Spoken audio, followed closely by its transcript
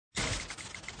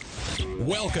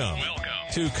Welcome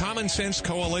to Common Sense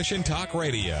Coalition Talk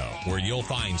Radio, where you'll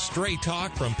find straight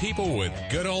talk from people with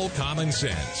good old common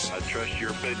sense. I trust your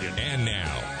opinion. And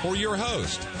now, for your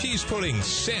host, she's putting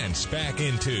sense back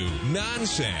into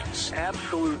nonsense.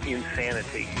 Absolute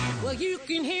insanity. Well, you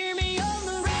can hear me on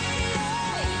the radio.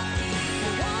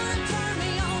 You want to turn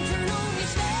me on your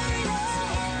stereo.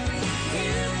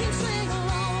 You can sing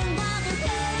along while they're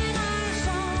playing our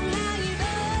song. Now you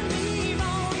done me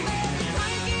wrong, baby,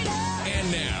 crank it up.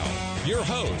 And now, your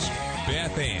host,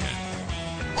 Beth Ann.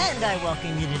 And I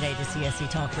welcome you today to CSC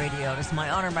Talk Radio. It is my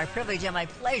honor, my privilege, and my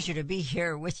pleasure to be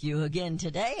here with you again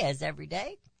today, as every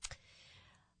day.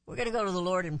 We're going to go to the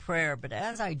Lord in prayer, but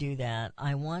as I do that,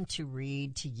 I want to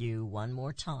read to you one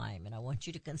more time, and I want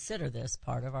you to consider this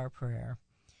part of our prayer,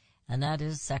 and that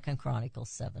is 2 Chronicles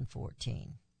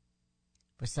 7:14.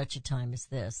 For such a time as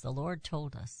this, the Lord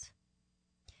told us,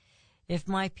 if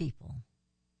my people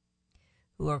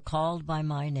who are called by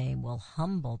my name will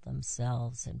humble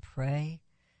themselves and pray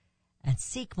and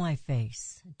seek my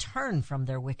face, and turn from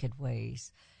their wicked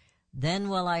ways, then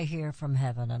will I hear from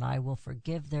heaven, and I will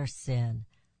forgive their sin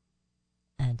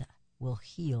and will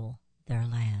heal their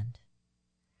land.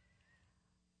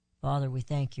 Father, we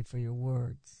thank you for your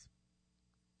words,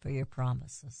 for your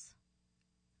promises.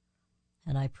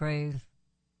 And I pray,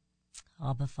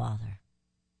 Abba Father,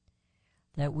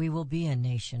 that we will be a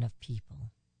nation of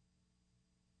people,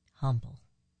 humble,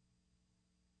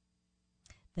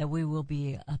 that we will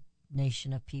be a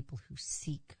nation of people who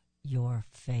seek your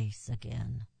face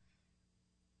again,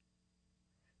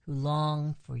 who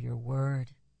long for your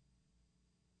word,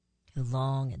 who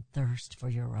long and thirst for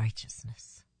your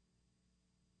righteousness.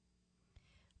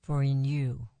 For in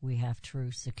you we have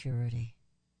true security.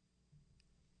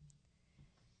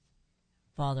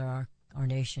 Father, our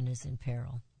nation is in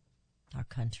peril, our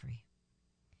country.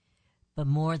 But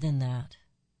more than that,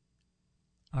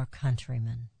 our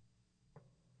countrymen,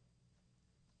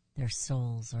 their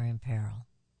souls are in peril,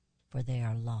 for they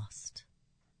are lost.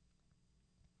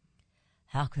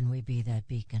 How can we be that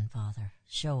beacon, Father?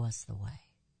 Show us the way.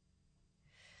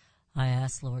 I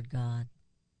ask, Lord God,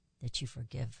 that you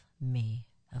forgive me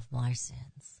of my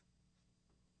sins.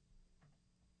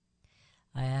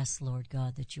 I ask, Lord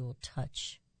God, that you will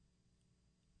touch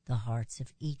the hearts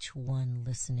of each one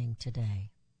listening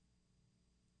today.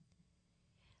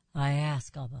 I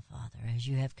ask, Abba Father, as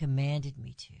you have commanded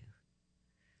me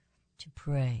to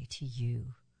pray to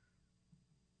you,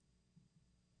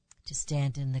 to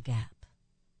stand in the gap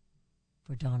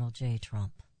for Donald J.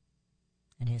 Trump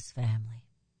and his family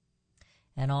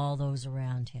and all those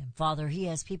around him. Father, he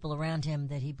has people around him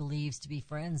that he believes to be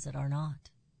friends that are not.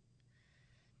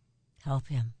 Help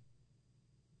him.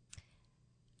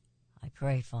 I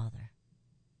pray, Father,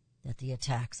 that the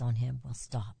attacks on him will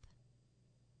stop.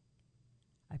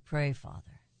 I pray,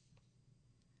 Father,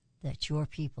 that your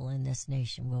people in this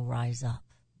nation will rise up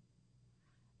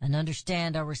and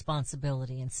understand our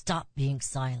responsibility and stop being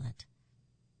silent.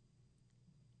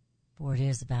 For it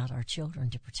is about our children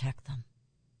to protect them.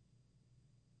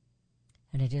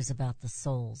 And it is about the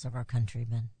souls of our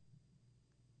countrymen.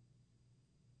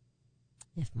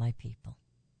 If my people,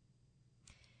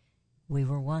 we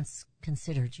were once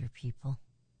considered your people,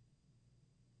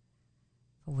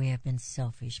 for we have been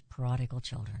selfish, prodigal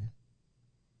children.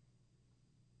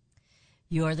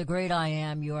 You are the great I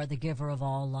am. You are the giver of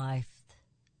all life,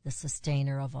 the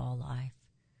sustainer of all life.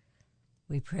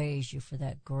 We praise you for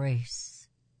that grace,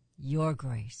 your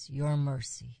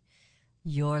mercy,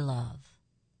 your love,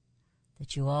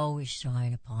 that you always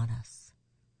shine upon us,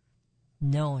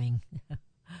 knowing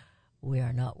we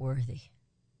are not worthy.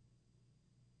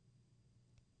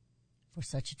 For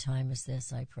such a time as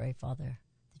this, I pray, Father,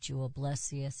 that you will bless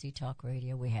CSC Talk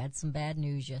Radio. We had some bad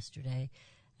news yesterday,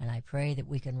 and I pray that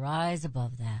we can rise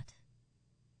above that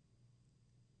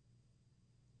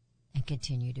and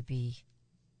continue to be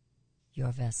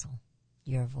your vessel,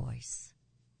 your voice,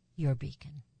 your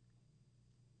beacon.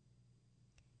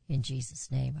 In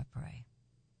Jesus' name I pray.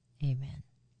 Amen.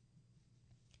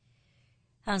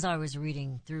 As I was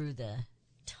reading through the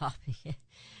topic,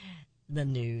 the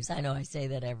news, I know I say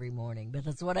that every morning, but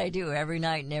that's what I do every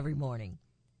night and every morning.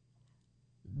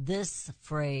 This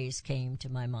phrase came to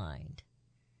my mind.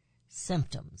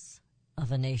 Symptoms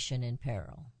of a nation in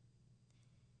peril.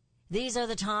 These are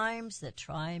the times that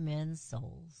try men's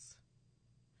souls.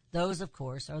 Those, of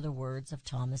course, are the words of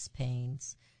Thomas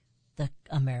Paine's The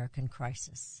American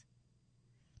Crisis,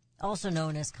 also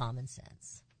known as Common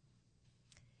Sense.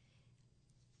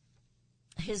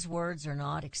 His words are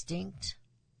not extinct.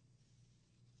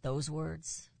 Those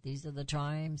words, these are the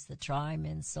times that try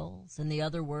men's souls. And the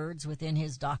other words within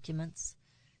his documents,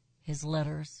 his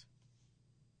letters,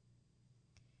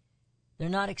 They're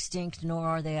not extinct, nor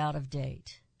are they out of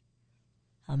date.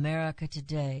 America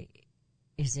today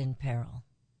is in peril.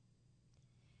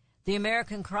 The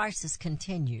American crisis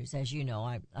continues. As you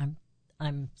know,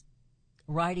 I'm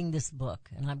writing this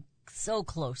book, and I'm so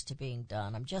close to being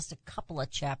done. I'm just a couple of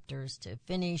chapters to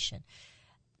finish, and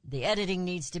the editing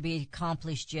needs to be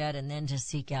accomplished yet, and then to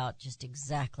seek out just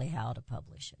exactly how to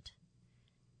publish it.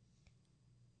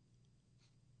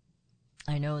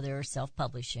 I know they're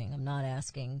self-publishing. I'm not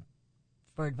asking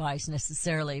for advice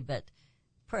necessarily, but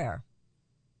prayer.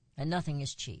 And nothing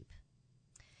is cheap.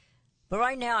 But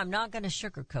right now, I'm not going to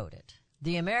sugarcoat it.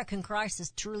 The American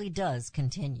crisis truly does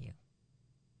continue.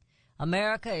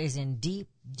 America is in deep,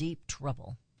 deep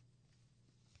trouble.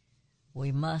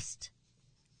 We must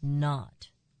not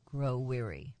grow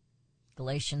weary.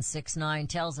 Galatians 6:9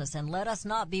 tells us, "And let us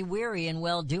not be weary in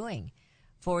well-doing,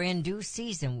 for in due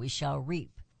season we shall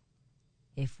reap,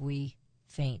 if we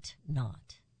faint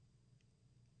not."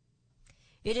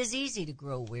 It is easy to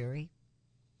grow weary,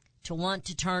 to want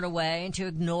to turn away and to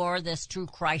ignore this true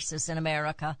crisis in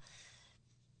America,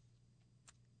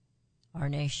 our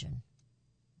nation.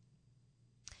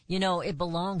 You know, it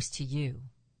belongs to you,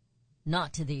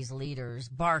 not to these leaders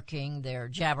barking their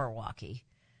jabberwocky,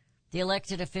 the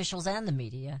elected officials and the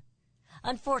media.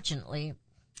 Unfortunately,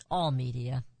 all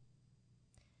media.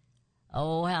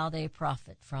 Oh, how they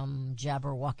profit from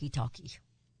jabberwocky-talkie.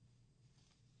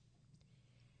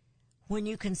 When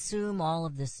you consume all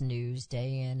of this news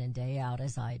day in and day out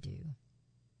as I do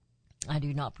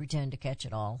not pretend to catch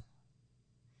it all.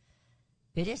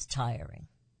 It is tiring.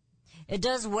 It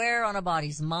does wear on a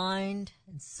body's mind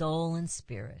and soul and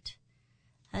spirit,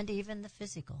 and even the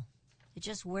physical. It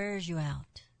just wears you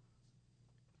out.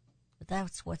 But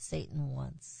that's what Satan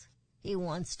wants. He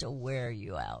wants to wear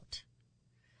you out.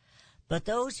 But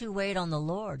those who wait on the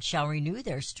Lord shall renew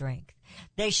their strength.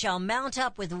 They shall mount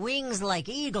up with wings like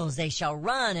eagles. They shall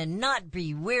run and not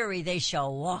be weary. They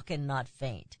shall walk and not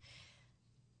faint.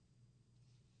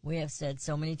 We have said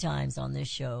so many times on this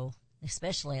show,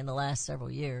 especially in the last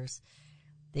several years,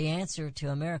 the answer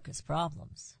to America's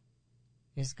problems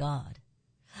is God.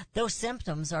 Those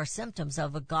symptoms are symptoms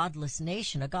of a godless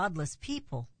nation, a godless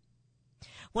people.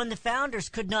 When the founders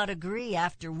could not agree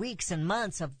after weeks and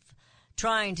months of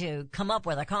trying to come up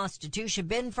with a constitution,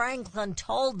 Ben Franklin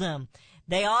told them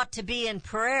they ought to be in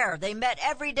prayer. They met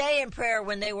every day in prayer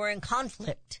when they were in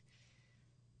conflict.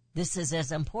 This is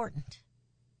as important.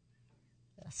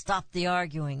 Stop the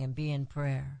arguing and be in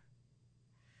prayer.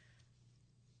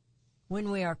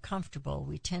 When we are comfortable,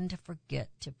 we tend to forget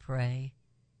to pray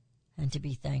and to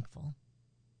be thankful.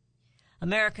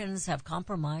 Americans have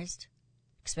compromised,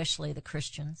 especially the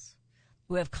Christians,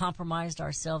 who have compromised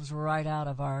ourselves right out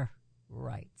of our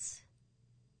rights.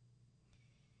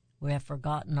 We have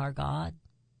forgotten our God.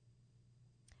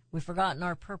 We've forgotten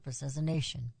our purpose as a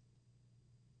nation.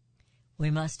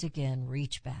 We must again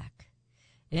reach back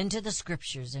into the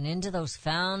scriptures and into those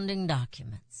founding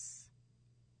documents.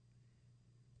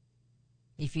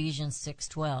 Ephesians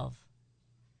 6:12.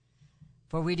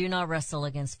 For we do not wrestle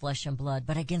against flesh and blood,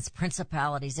 but against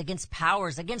principalities, against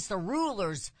powers, against the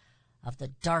rulers of the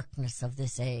darkness of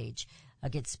this age,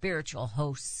 against spiritual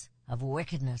hosts of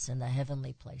wickedness in the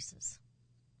heavenly places.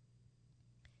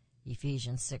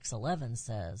 Ephesians 6:11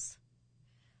 says,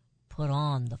 put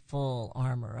on the full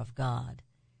armor of God,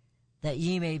 that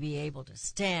ye may be able to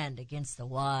stand against the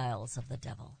wiles of the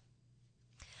devil.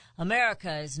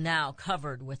 America is now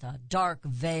covered with a dark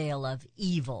veil of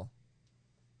evil.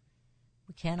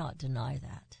 We cannot deny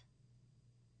that.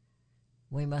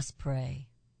 We must pray.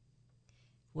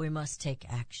 We must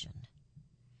take action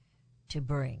to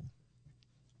bring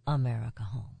America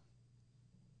home.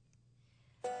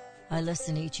 I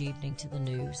listen each evening to the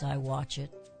news. I watch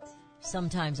it.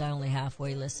 Sometimes I only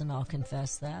halfway listen, I'll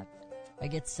confess that. I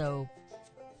get so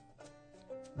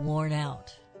worn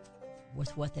out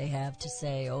with what they have to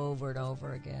say over and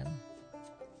over again.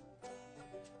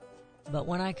 But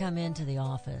when I come into the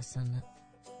office and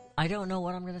I don't know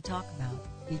what I'm going to talk about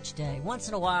each day. Once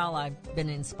in a while I've been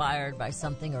inspired by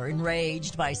something or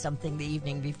enraged by something the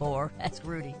evening before. Ask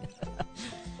Rudy.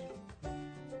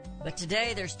 But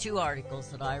today there's 2 articles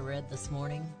that I read this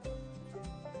morning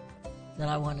that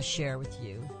I want to share with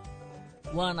you.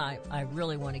 One I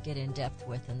really want to get in depth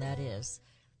with, and that is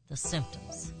the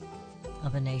symptoms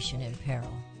of a nation in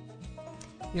peril.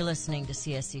 You're listening to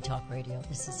CSC Talk Radio.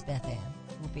 This is Beth Ann.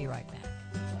 We'll be right back.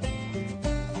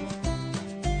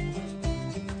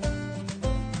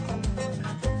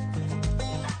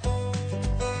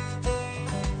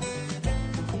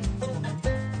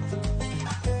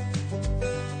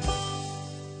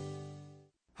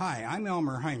 Hi, I'm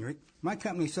Elmer Heinrich. My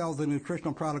company sells a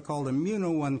nutritional product called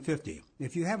Immuno 150.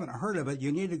 If you haven't heard of it,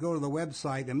 you need to go to the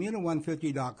website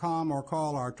immuno150.com or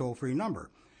call our toll-free number.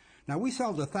 Now, we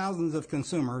sell to thousands of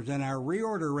consumers, and our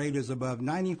reorder rate is above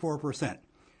 94%.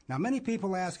 Now, many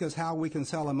people ask us how we can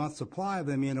sell a month's supply of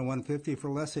Immuno 150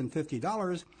 for less than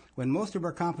 $50 when most of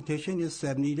our competition is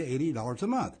 $70 to $80 a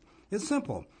month. It's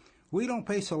simple. We don't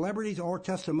pay celebrities or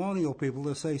testimonial people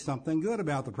to say something good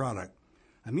about the product.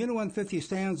 Immuno 150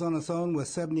 stands on its own with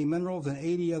 70 minerals and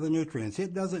 80 other nutrients.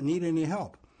 It doesn't need any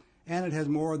help, and it has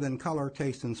more than color,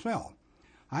 taste, and smell.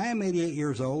 I am 88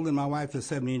 years old, and my wife is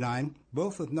 79,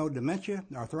 both with no dementia,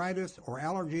 arthritis, or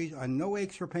allergies, and no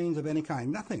aches or pains of any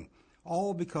kind, nothing,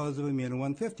 all because of Immuno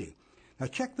 150. Now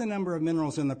check the number of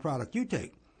minerals in the product you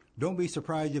take. Don't be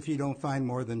surprised if you don't find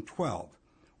more than 12.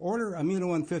 Order Immuno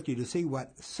 150 to see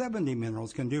what 70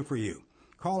 minerals can do for you.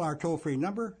 Call our toll-free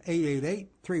number,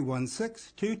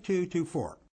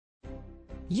 888-316-2224.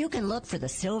 You can look for the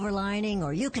silver lining,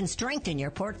 or you can strengthen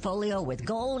your portfolio with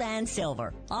gold and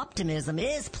silver. Optimism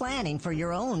is planning for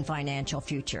your own financial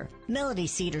future. Melody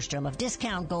Cedarstrom of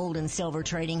Discount Gold and Silver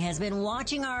Trading has been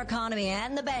watching our economy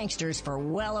and the banksters for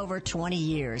well over 20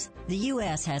 years. The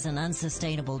U.S. has an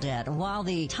unsustainable debt, and while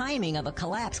the timing of a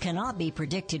collapse cannot be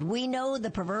predicted, we know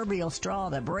the proverbial straw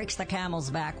that breaks the camel's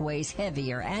back weighs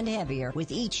heavier and heavier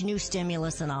with each new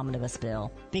stimulus and omnibus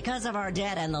bill. Because of our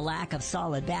debt and the lack of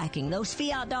solid backing, those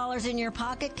fiat dollars in your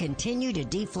pocket continue to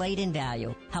deflate in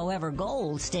value. However,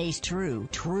 gold stays true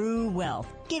wealth.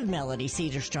 Give Melody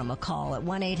Cedarstrom a call at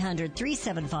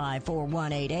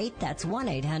 1-800-375-4188. That's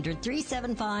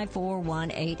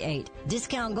 1-800-375-4188.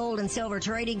 Discount Gold and Silver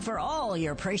Trading for all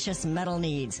your precious metal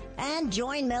needs. And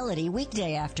join Melody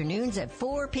weekday afternoons at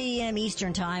 4 p.m.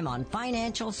 Eastern Time on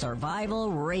Financial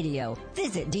Survival Radio.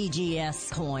 Visit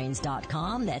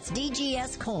dgscoins.com. That's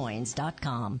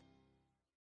dgscoins.com.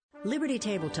 Liberty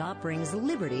Tabletop brings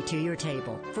liberty to your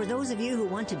table. For those of you who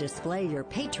want to display your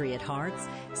patriot hearts,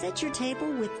 set your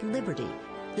table with Liberty,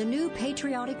 the new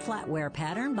patriotic flatware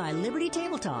pattern by Liberty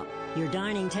Tabletop. Your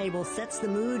dining table sets the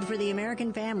mood for the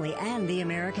American family and the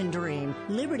American dream.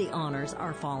 Liberty honors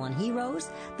our fallen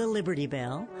heroes, the Liberty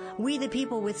Bell, We the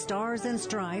People with Stars and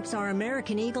Stripes, our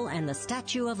American Eagle, and the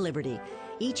Statue of Liberty.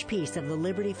 Each piece of the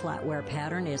Liberty flatware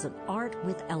pattern is an art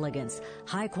with elegance,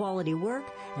 high-quality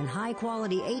work, and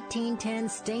high-quality 1810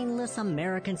 stainless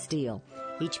American steel.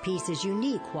 Each piece is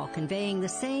unique while conveying the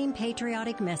same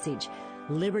patriotic message,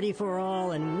 liberty for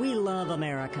all, and we love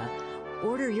America.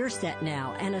 Order your set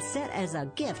now, and a set as a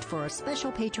gift for a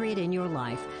special patriot in your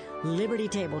life. Liberty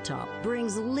Tabletop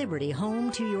brings liberty home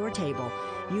to your table.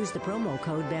 Use the promo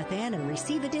code BethAnn and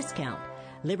receive a discount.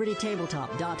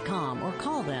 LibertyTabletop.com or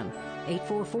call them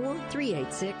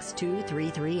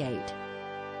 844-386-2338.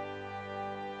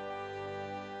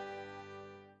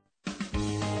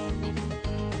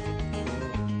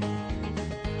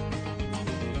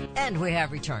 And we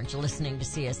have returned to listening to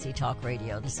CSC Talk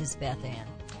Radio. This is Beth Ann.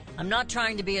 I'm not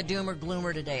trying to be a doomer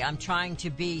gloomer today. I'm trying to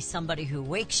be somebody who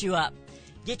wakes you up,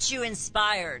 gets you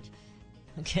inspired,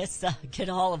 get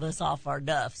all of us off our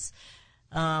duffs.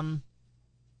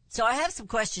 So I have some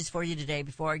questions for you today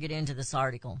before I get into this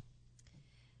article.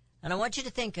 And I want you to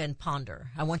think and ponder.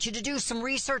 I want you to do some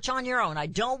research on your own. I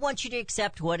don't want you to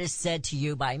accept what is said to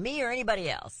you by me or anybody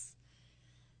else.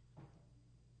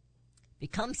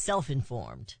 Become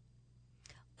self-informed.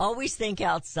 Always think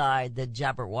outside the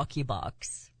Jabberwocky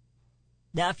box.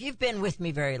 Now, if you've been with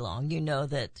me very long, you know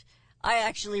that I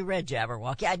actually read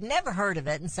Jabberwocky. I'd never heard of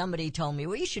it, and somebody told me,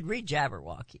 well, you should read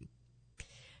Jabberwocky.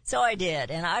 So I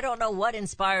did, and I don't know what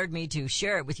inspired me to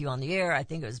share it with you on the air. I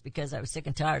think it was because I was sick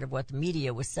and tired of what the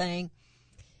media was saying.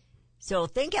 So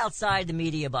think outside the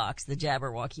media box, the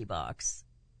Jabberwocky box,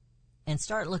 and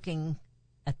start looking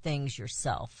at things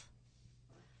yourself.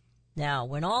 Now,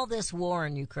 when all this war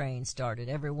in Ukraine started,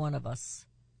 every one of us,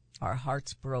 our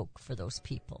hearts broke for those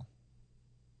people.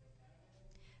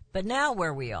 But now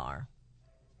where we are,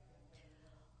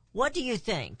 what do you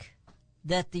think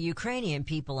that the Ukrainian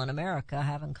people in America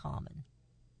have in common?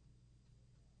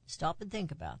 Stop and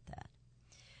think about that.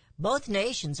 Both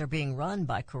nations are being run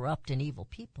by corrupt and evil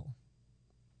people.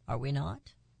 Are we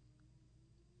not?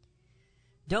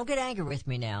 Don't get angry with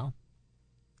me now.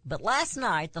 But last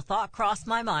night, the thought crossed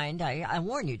my mind. I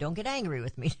warn you, don't get angry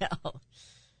with me now.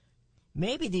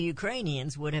 Maybe the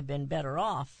Ukrainians would have been better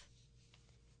off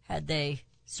had they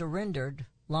surrendered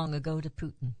long ago to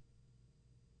Putin.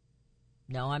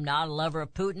 No, I'm not a lover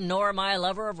of Putin, nor am I a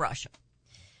lover of Russia.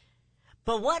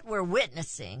 But what we're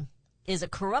witnessing is a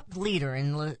corrupt leader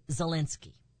in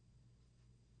Zelensky.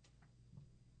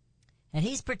 And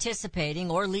he's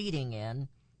participating or leading in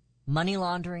money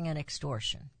laundering and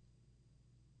extortion.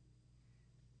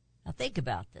 Now think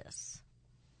about this.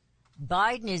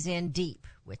 Biden is in deep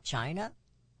with China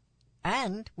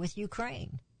and with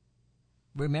Ukraine.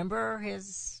 Remember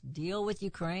his deal with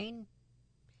Ukraine?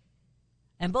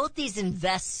 And both these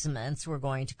investments, we're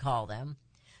going to call them,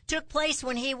 took place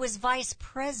when he was vice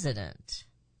president.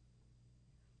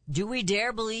 Do we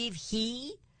dare believe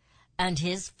he and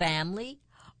his family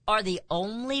are the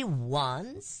only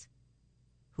ones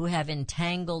who have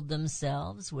entangled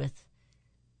themselves with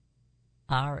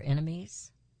our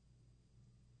enemies?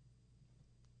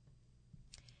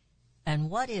 And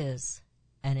what is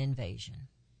an invasion?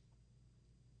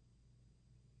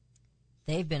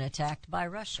 They've been attacked by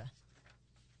Russia.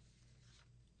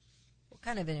 What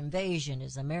kind of an invasion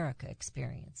is America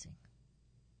experiencing?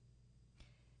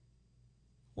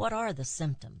 What are the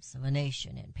symptoms of a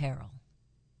nation in peril?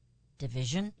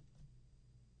 Division?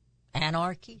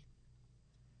 Anarchy?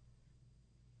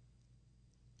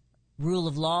 Rule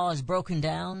of law is broken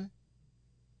down?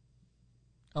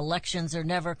 Elections are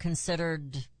never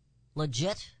considered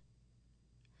legit?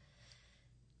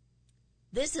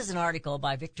 This is an article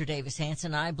by Victor Davis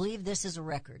Hanson, and I believe this is a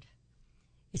record.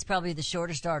 It's probably the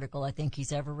shortest article I think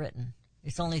he's ever written.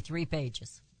 It's only 3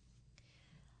 pages.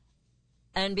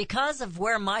 And because of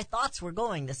where my thoughts were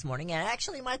going this morning, and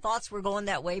actually my thoughts were going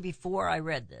that way before I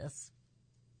read this,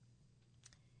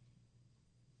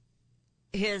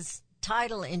 his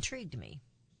title intrigued me.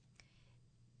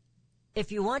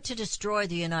 If you want to destroy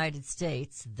the United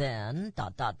States, then ...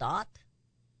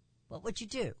 what would you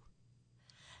do?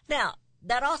 Now,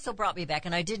 that also brought me back,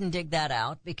 and I didn't dig that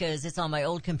out because it's on my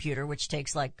old computer, which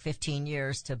takes like 15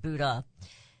 years to boot up.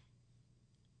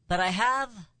 But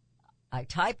I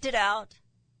typed it out,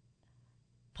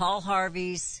 Paul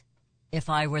Harvey's If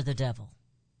I Were the Devil.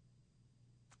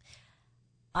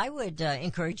 I would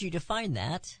encourage you to find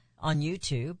that on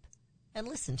YouTube and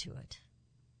listen to it.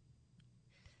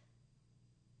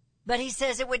 But he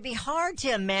says it would be hard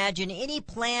to imagine any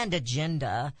planned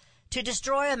agenda to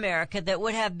destroy America that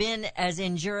would have been as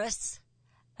injurious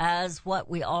as what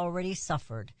we already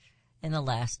suffered in the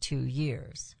last 2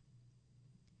 years.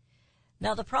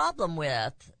 Now, the problem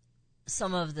with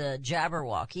some of the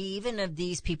jabberwocky, even of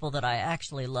these people that I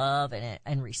actually love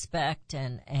and respect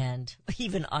and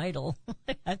even idol,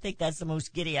 I think that's the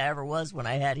most giddy I ever was when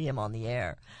I had him on the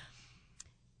air.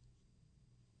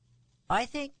 I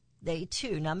think they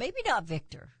too, now maybe not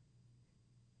Victor,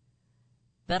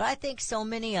 but I think so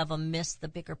many of them miss the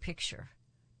bigger picture,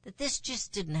 that this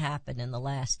just didn't happen in the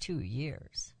last 2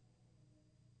 years.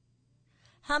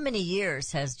 How many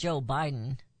years has Joe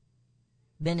Biden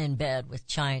been in bed with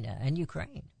China and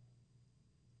Ukraine?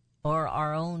 Or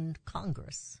our own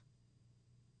Congress?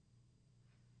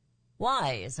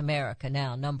 Why is America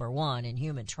now #1 in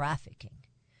human trafficking?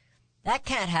 That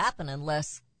can't happen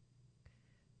unless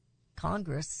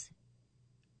Congress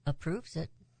approves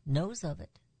it, knows of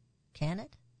it. Can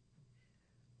it?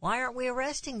 Why aren't we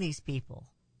arresting these people?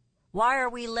 Why are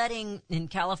we letting, in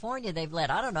California, they've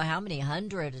let, I don't know how many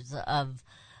hundreds of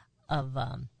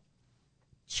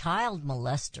child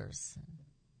molesters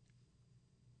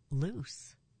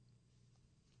loose.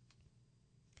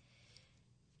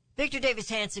 Victor Davis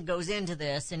Hanson goes into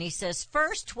this and he says,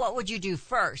 first, what would you do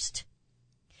first?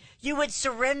 You would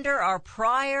surrender our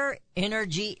prior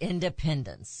energy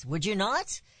independence, would you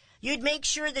not? You'd make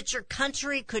sure that your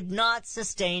country could not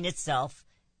sustain itself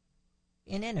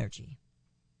in energy.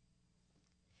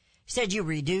 He said you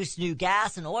reduce new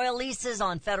gas and oil leases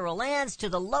on federal lands to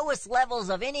the lowest levels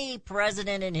of any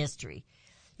president in history.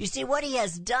 You see, what he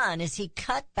has done is he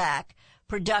cut back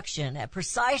production at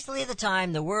precisely the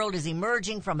time the world is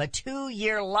emerging from a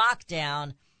 2-year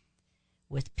lockdown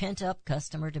with pent-up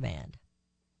customer demand.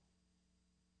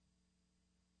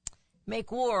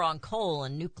 Make war on coal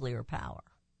and nuclear power.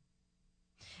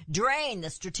 Drain the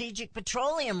Strategic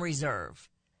Petroleum Reserve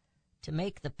to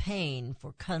make the pain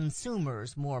for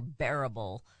consumers more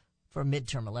bearable for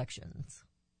midterm elections.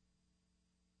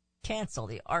 Cancel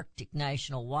the Arctic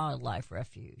National Wildlife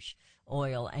Refuge,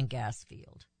 oil and gas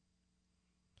field.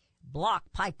 Block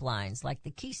pipelines like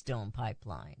the Keystone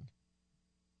Pipeline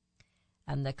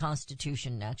and the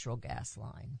Constitution Natural Gas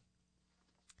Line.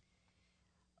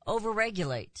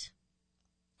 Overregulate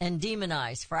and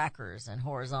demonize frackers and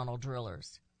horizontal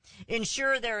drillers.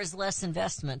 Ensure there is less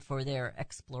investment for their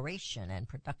exploration and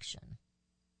production.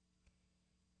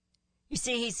 You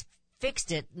see, he's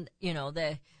fixed it. You know,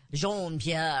 the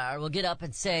Jean-Pierre will get up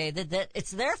and say that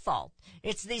it's their fault.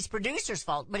 It's these producers'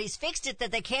 fault. But he's fixed it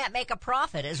that they can't make a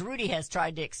profit, as Rudy has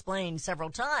tried to explain several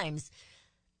times.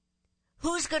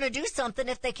 Who's going to do something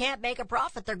if they can't make a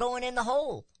profit? They're going in the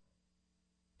hole.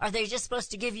 Are they just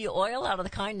supposed to give you oil out of the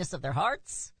kindness of their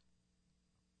hearts?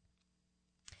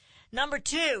 Number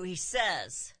 2, he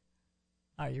says,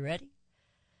 are you ready?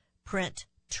 Print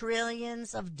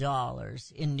trillions of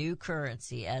dollars in new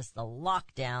currency as the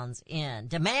lockdowns end.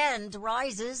 Demand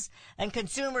rises, and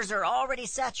consumers are already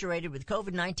saturated with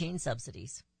COVID-19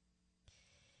 subsidies.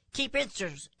 Keep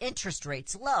interest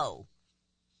rates low,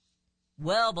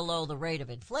 well below the rate of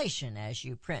inflation as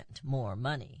you print more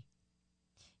money.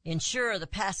 Ensure the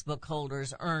passbook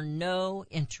holders earn no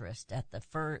interest at the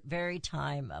very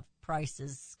time of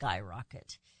prices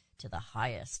skyrocket to the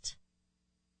highest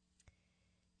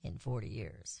in 40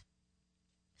 years.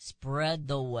 Spread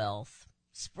the wealth.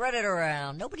 Spread it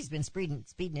around. Nobody's been speeding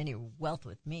any wealth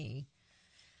with me.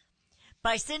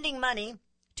 By sending money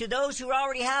to those who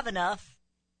already have enough,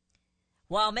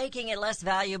 while making it less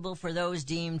valuable for those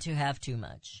deemed to have too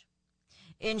much.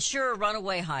 Ensure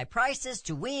runaway high prices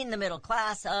to wean the middle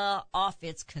class off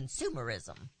its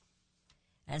consumerism,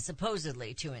 and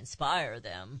supposedly to inspire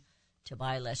them to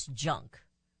buy less junk,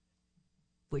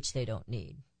 which they don't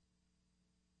need.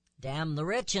 Damn the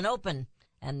rich and open,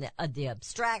 and the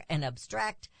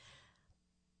abstract,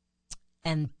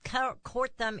 and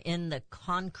court them in the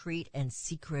concrete and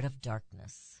secret of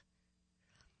darkness.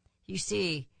 You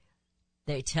see,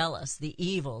 they tell us the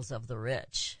evils of the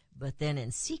rich, but then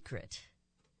in secret,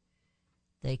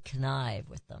 they connive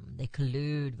with them. They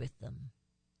collude with them.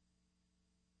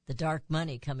 The dark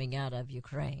money coming out of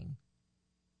Ukraine.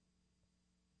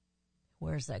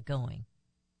 Where's that going?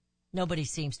 Nobody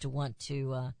seems to want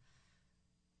to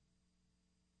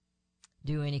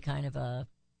do any kind of a,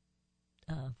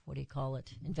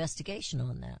 investigation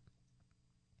on that.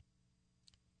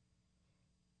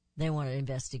 They want to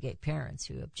investigate parents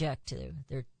who object to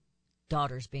their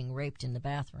daughters being raped in the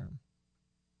bathroom.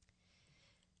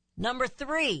 Number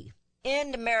 3,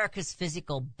 end America's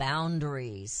physical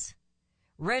boundaries.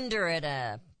 Render it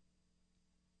a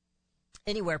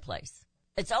anywhere place.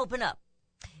 It's open up.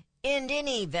 End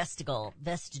any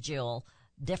vestigial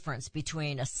difference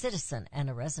between a citizen and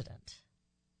a resident.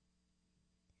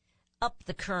 Up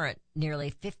the current nearly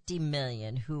 50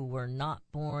 million who were not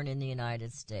born in the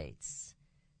United States.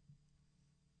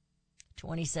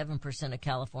 27% of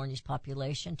California's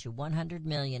population to 100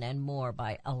 million and more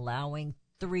by allowing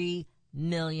 3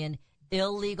 million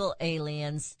illegal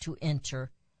aliens to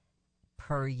enter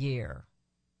per year.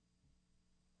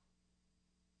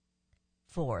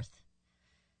 4th,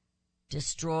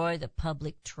 destroy the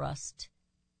public trust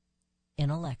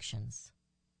in elections.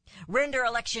 Render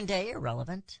Election Day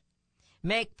irrelevant.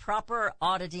 Make proper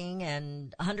auditing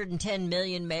and 110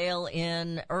 million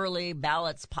mail-in early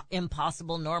ballots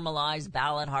impossible. Normalize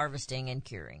ballot harvesting and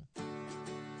curing.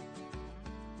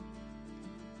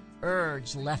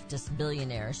 Urge leftist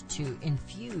billionaires to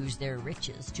infuse their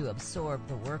riches to absorb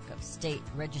the work of state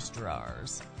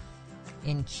registrars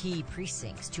in key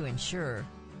precincts to ensure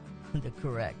the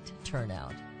correct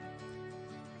turnout.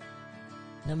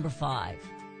 Number 5,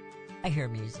 I hear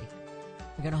music.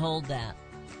 We're going to hold that.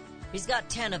 He's got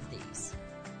 10 of these.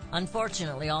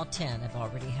 Unfortunately, all 10 have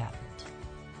already happened.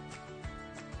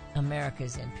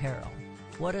 America's in peril.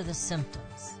 What are the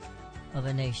symptoms of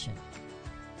a nation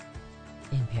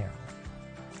in peril?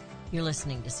 You're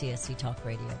listening to CSC Talk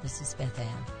Radio. This is Beth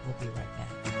Ann. We'll be right back.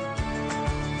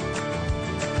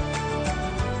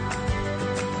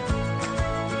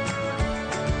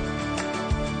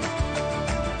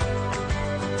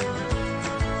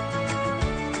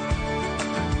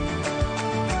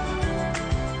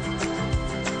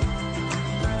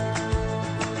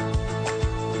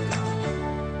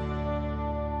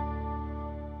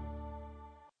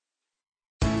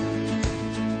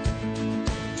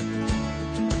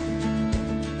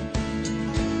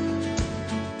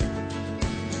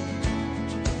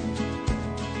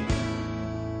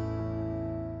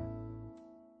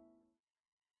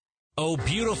 Oh,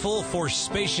 beautiful for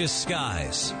spacious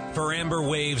skies, for amber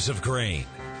waves of grain,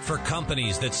 for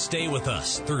companies that stay with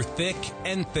us through thick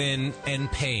and thin and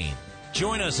pain.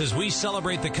 Join us as we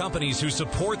celebrate the companies who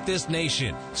support this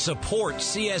nation. Support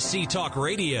CSC Talk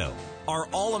Radio. Our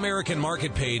All-American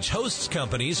Market page hosts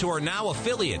companies who are now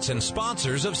affiliates and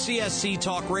sponsors of CSC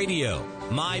Talk Radio.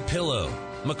 My Pillow,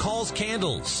 McCall's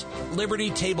Candles,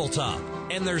 Liberty Tabletop,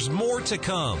 and there's more to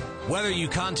come. Whether you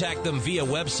contact them via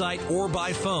website or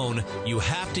by phone, you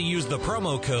have to use the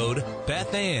promo code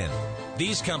BethAnn.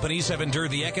 These companies have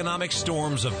endured the economic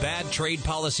storms of bad trade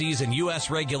policies and U.S.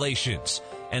 regulations,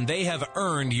 and they have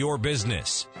earned your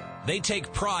business. They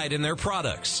take pride in their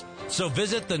products. So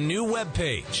visit the new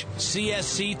webpage,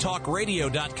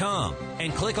 csctalkradio.com,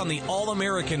 and click on the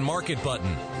All-American Market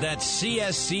button. That's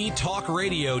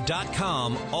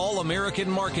csctalkradio.com, All-American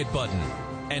Market button.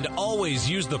 And always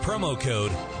use the promo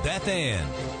code BethAnn.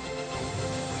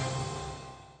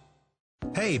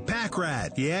 Hey, Pack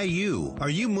Rat. Yeah, you. Are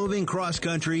you moving cross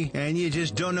country and you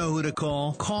just don't know who to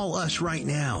call? Call us right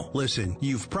now. Listen,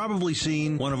 you've probably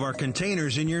seen one of our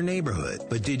containers in your neighborhood.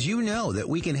 But did you know that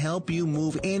we can help you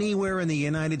move anywhere in the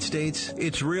United States?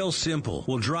 It's real simple.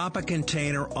 We'll drop a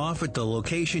container off at the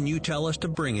location you tell us to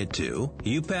bring it to.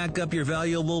 You pack up your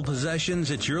valuable possessions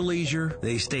at your leisure.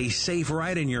 They stay safe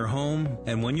right in your home.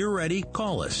 And when you're ready,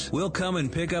 call us. We'll come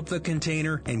and pick up the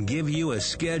container and give you a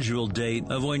scheduled date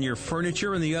of when your furniture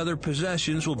and the other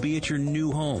possessions will be at your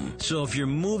new home. So if you're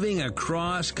moving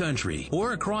across country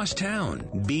or across town,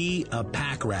 be a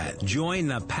Pack Rat. Join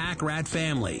the Pack Rat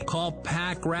family. Call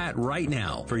Pack Rat right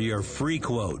now for your free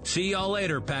quote. See y'all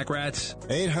later, Pack Rats.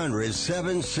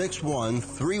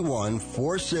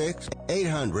 800-761-3146.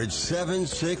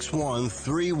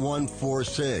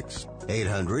 800-761-3146.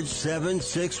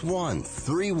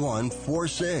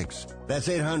 800-761-3146. That's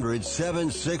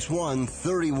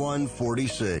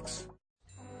 800-761-3146.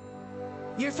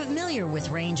 You're familiar with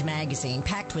Range Magazine,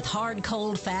 packed with hard,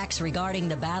 cold facts regarding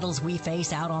the battles we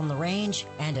face out on the range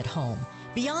and at home.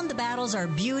 Beyond the battles are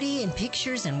beauty and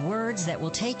pictures and words that will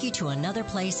take you to another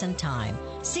place and time.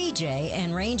 CJ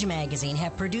and Range Magazine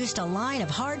have produced a line of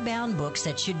hardbound books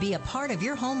that should be a part of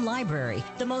your home library.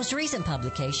 The most recent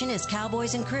publication is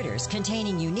Cowboys and Critters,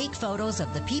 containing unique photos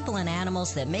of the people and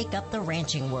animals that make up the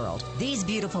ranching world. These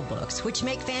beautiful books, which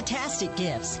make fantastic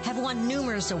gifts, have won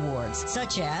numerous awards,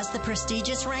 such as the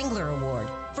prestigious Wrangler Award,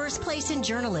 First Place in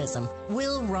Journalism,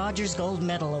 Will Rogers Gold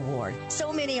Medal Award.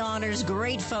 So many honors,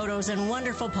 great photos, and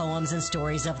wonderful poems and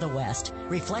stories of the West.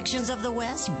 Reflections of the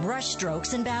West,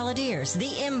 Brushstrokes and Balladeers,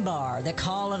 The Imbar, The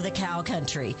Call of the Cow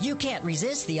Country. You can't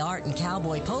resist the art and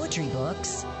cowboy poetry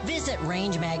books. Visit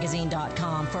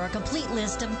rangemagazine.com for a complete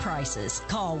list of prices.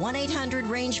 Call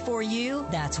 1-800-RANGE-4U.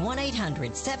 That's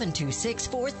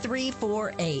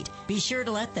 1-800-726-4348. Be sure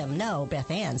to let them know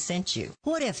Beth Ann sent you.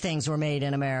 What if things were made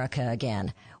in America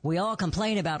again? We all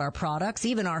complain about our products,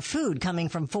 even our food coming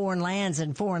from foreign lands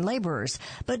and foreign laborers.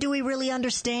 But do we really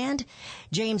understand?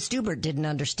 James Stubert didn't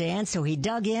understand, so he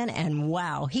dug in, and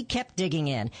wow, he kept digging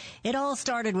in. It all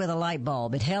started with a light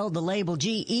bulb. It held the label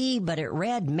GE, but it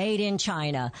read Made in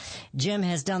China. Jim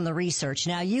has done the research.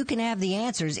 Now you can have the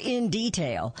answers in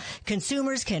detail.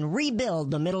 Consumers can rebuild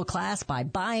the middle class by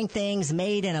buying things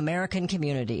made in American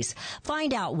communities.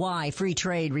 Find out why free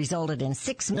trade resulted in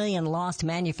 6 million lost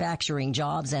manufacturing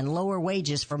jobs and lower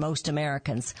wages for most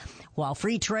Americans. While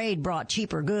free trade brought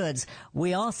cheaper goods,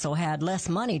 we also had less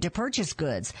money to purchase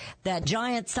goods. That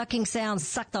giant sucking sound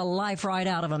sucked the life right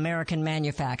out of American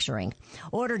manufacturing.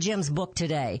 Order Jim's book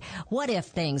today, What If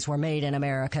Things Were Made in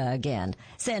America Again?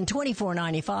 Send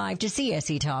 $24.95 to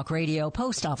CSE Talk Radio,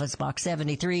 Post Office Box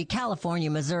 73,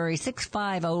 California, Missouri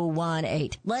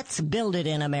 65018. Let's build it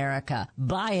in America,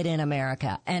 buy it in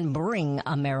America, and bring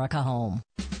America home.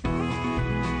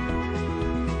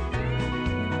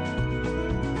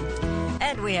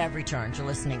 And we have returned. You're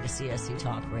listening to CSC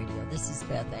Talk Radio. This is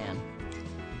Beth Ann.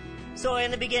 So in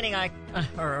the beginning,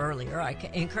 earlier, I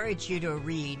encouraged you to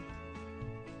read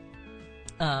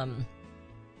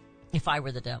If I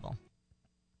Were the Devil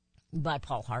by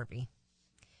Paul Harvey.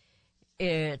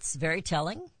 It's very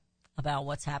telling about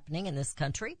what's happening in this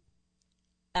country.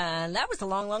 And that was a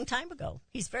long, long time ago.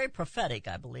 He's very prophetic,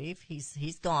 I believe.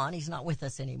 He's gone. He's not with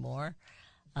us anymore.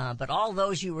 But all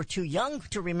those you were too young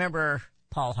to remember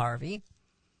Paul Harvey,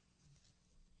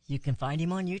 you can find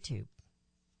him on YouTube.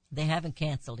 They haven't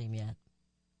canceled him yet.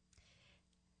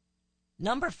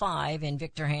 Number 5 in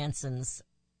Victor Hansen's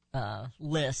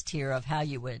list here of how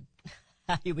you would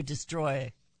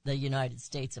destroy the United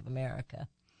States of America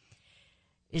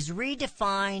is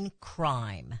redefine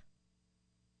crime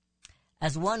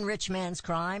as one rich man's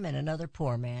crime and another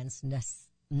poor man's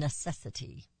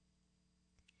necessity.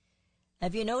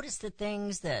 Have you noticed that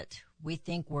things that we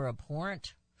think were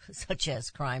abhorrent, such as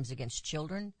crimes against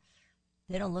children,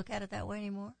 they don't look at it that way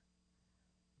anymore?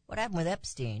 What happened with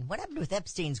Epstein? What happened with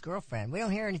Epstein's girlfriend? We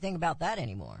don't hear anything about that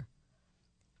anymore.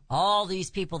 All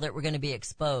these people that were going to be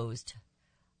exposed,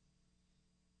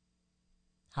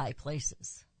 high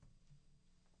places.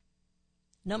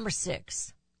 Number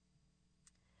 6,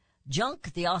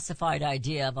 junk the ossified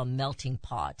idea of a melting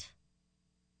pot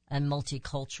and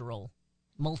multicultural,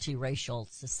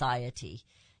 multiracial society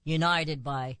united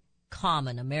by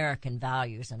common American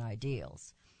values and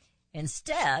ideals.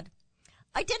 Instead,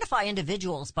 Identify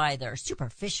individuals by their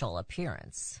superficial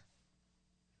appearance.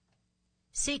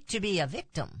 Seek to be a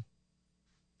victim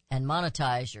and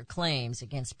monetize your claims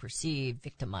against perceived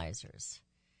victimizers.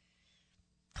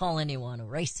 Call anyone a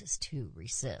racist who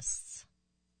resists.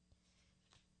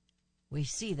 We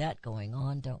see that going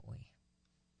on, don't we?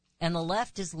 And the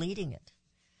left is leading it.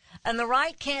 And the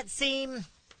right can't seem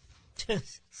to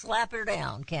slap her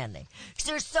down, can they? Because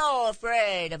they're so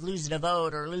afraid of losing a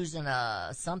vote or losing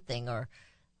something, or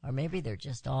maybe they're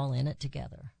just all in it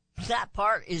together. That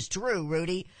part is true,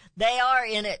 Rudy. They are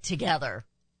in it together.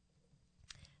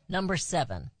 Number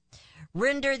 7,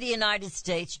 render the United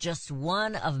States just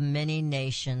one of many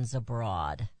nations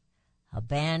abroad.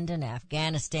 Abandon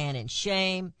Afghanistan in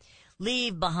shame.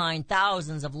 Leave behind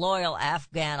thousands of loyal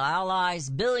Afghan allies,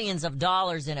 billions of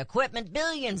dollars in equipment,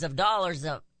 billions of dollars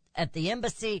at the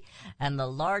embassy, and the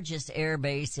largest air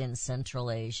base in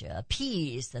Central Asia.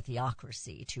 Appease the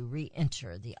theocracy to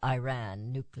re-enter the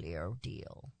Iran nuclear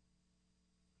deal.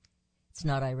 It's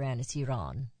not Iran, it's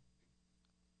Iran.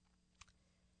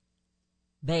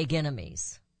 Beg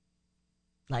enemies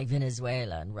like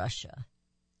Venezuela and Russia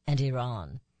and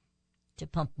Iran to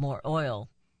pump more oil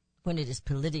when it is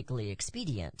politically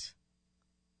expedient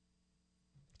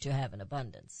to have an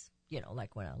abundance,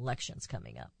 like when an election's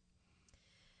coming up.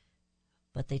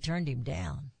 But they turned him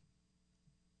down.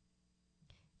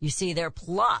 You see, their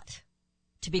plot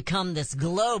to become this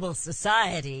global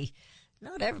society,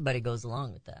 not everybody goes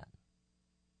along with that.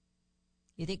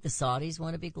 You think the Saudis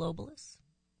want to be globalists?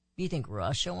 Do you think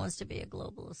Russia wants to be a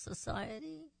globalist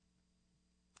society?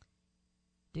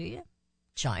 Do you?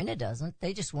 China doesn't.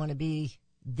 They just want to be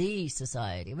the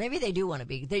society. Maybe they do want to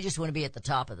be. They just want to be at the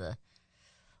top of the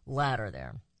ladder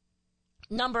there.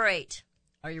 Number 8.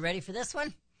 Are you ready for this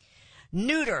one?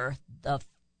 Neuter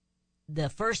the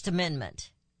First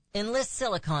Amendment. Enlist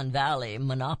Silicon Valley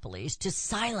monopolies to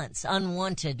silence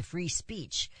unwanted free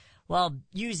speech while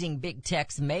using big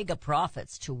tech's mega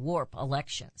profits to warp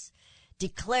elections.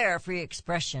 Declare free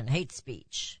expression hate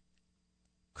speech.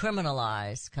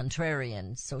 Criminalize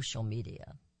contrarian social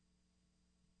media.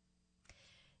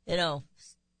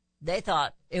 They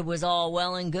thought it was all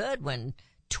well and good when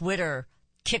Twitter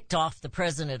kicked off the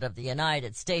President of the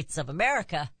United States of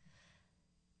America.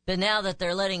 But now that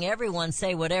they're letting everyone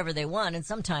say whatever they want, and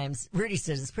sometimes, Rudy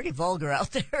says, it's pretty vulgar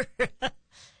out there,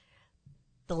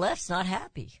 the left's not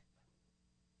happy.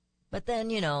 But then,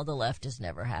 the left is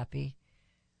never happy.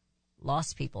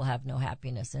 Lost people have no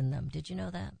happiness in them. Did you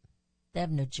know that? They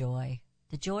have no joy.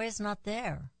 The joy is not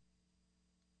there.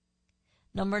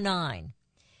 Number 9.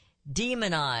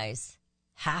 Demonize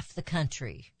half the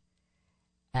country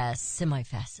as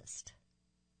semi-fascist,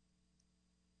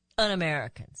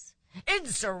 un-Americans,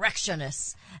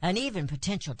 insurrectionists, and even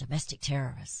potential domestic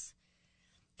terrorists.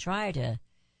 Try to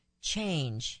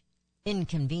change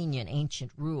inconvenient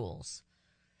ancient rules.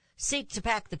 Seek to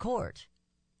pack the court.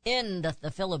 End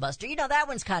the filibuster. That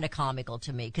one's kind of comical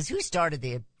to me, because who started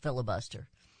the filibuster?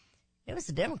 It was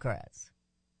the Democrats.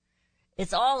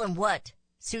 It's all in what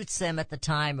suits them at the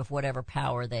time of whatever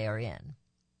power they are in.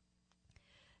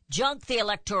 Junk the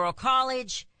Electoral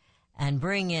College and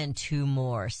bring in 2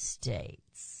 more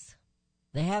states.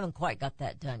 They haven't quite got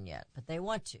that done yet, but they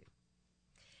want to.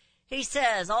 He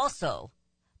says also,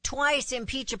 twice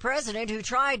impeach a president who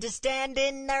tried to stand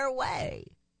in their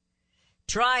way.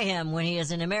 Try him when he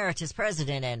is an emeritus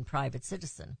president and private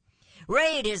citizen.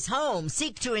 Raid his home.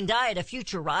 Seek to indict a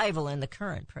future rival in the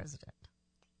current president.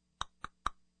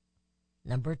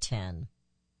 Number 10.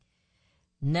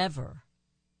 Never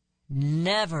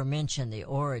mention the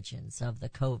origins of the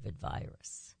COVID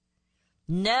virus.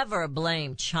 Never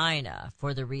blame China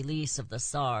for the release of the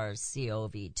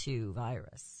SARS-CoV-2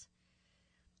 virus.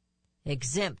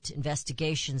 Exempt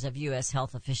investigations of U.S.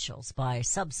 health officials by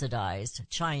subsidized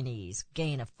Chinese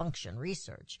gain-of-function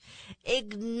research.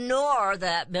 Ignore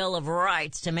that Bill of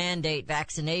Rights to mandate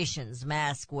vaccinations,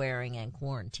 mask wearing, and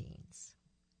quarantines.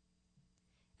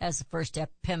 As the first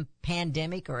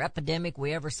pandemic or epidemic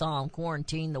we ever saw in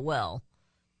quarantine, the well.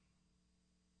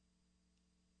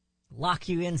 Lock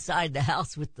you inside the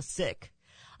house with the sick.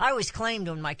 I always claimed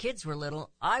when my kids were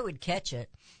little, I would catch it.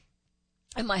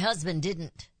 And my husband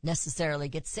didn't necessarily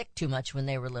get sick too much when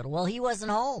they were little. Well, he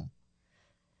wasn't home.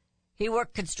 He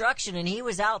worked construction and he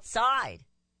was outside.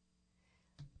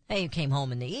 He came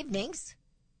home in the evenings,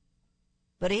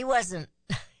 but he wasn't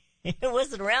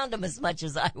around him as much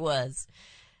as I was.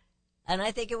 And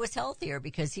I think it was healthier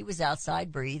because he was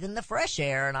outside breathing the fresh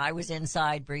air and I was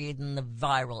inside breathing the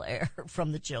viral air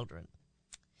from the children.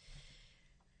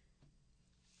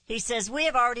 He says, we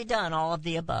have already done all of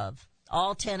the above,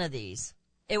 all 10 of these.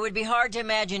 it would be hard to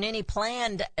imagine any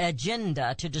planned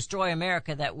agenda to destroy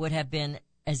America that would have been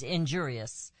as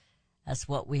injurious as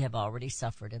what we have already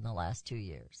suffered in the last 2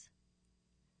 years.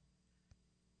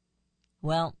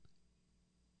 Well,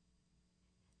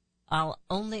 I'll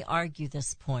only argue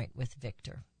this point with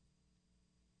Victor.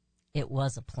 It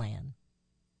was a plan.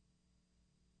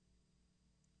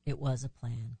 It was a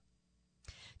plan.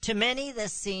 To many,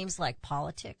 this seems like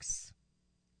politics.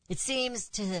 It seems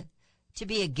to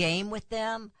be a game with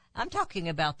them. I'm talking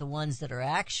about the ones that are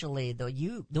actually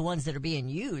the ones that are being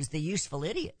used, the useful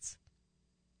idiots.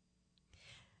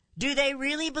 Do they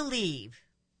really believe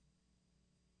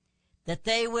that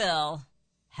they will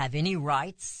have any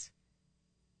rights?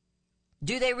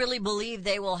 Do they really believe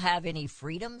they will have any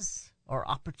freedoms or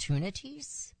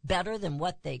opportunities better than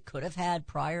what they could have had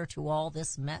prior to all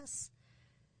this mess?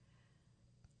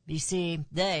 You see,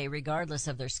 they, regardless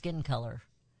of their skin color,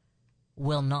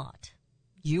 will not.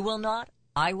 You will not.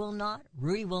 I will not.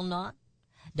 Rudy will not.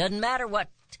 Doesn't matter what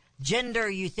gender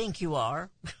you think you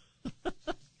are.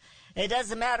 It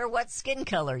doesn't matter what skin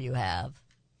color you have.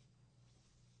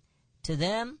 To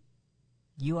them,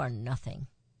 you are nothing.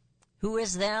 Who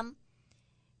is them?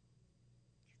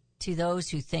 To those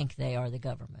who think they are the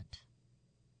government.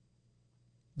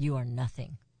 You are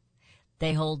nothing.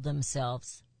 They hold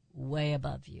themselves way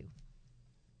above you.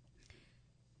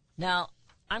 Now,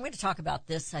 I'm going to talk about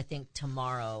this, I think,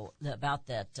 tomorrow, about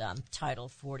that Title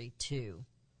 42.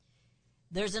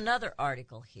 There's another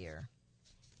article here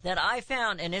that I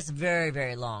found, and it's very,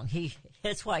 very long.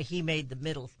 That's why he made the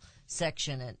middle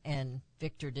section, and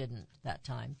Victor didn't that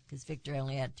time, because Victor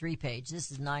only had 3 pages.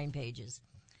 This is 9 pages.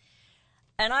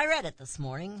 And I read it this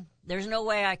morning. There's no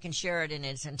way I can share it in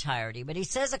its entirety. But he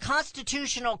says a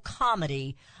constitutional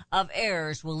comedy of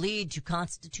errors will lead to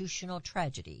constitutional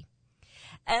tragedy.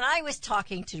 And I was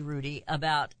talking to Rudy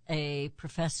about a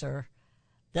professor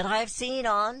that I've seen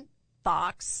on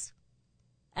Fox.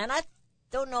 And I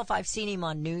don't know if I've seen him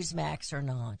on Newsmax or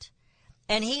not.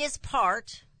 And he is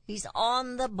he's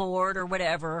on the board or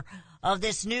whatever, of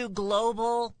this new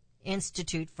Global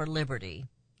Institute for Liberty.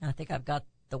 I think I've got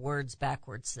the words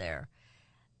backwards there.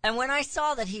 And when I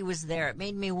saw that he was there, it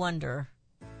made me wonder,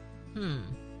 I'm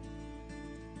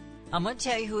going to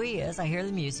tell you who he is. I hear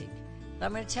the music. But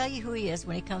I'm going to tell you who he is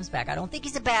when he comes back. I don't think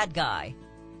he's a bad guy.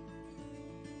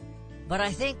 But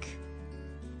I think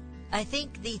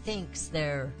he thinks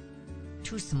they're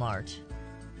too smart.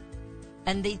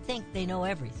 And they think they know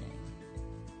everything.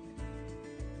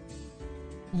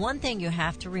 One thing you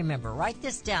have to remember, write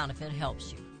this down if it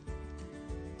helps you.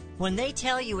 When they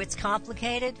tell you it's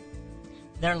complicated,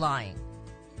 they're lying.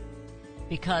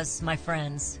 Because, my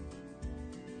friends,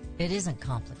 it isn't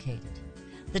complicated.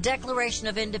 The Declaration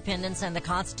of Independence and the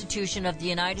Constitution of the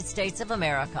United States of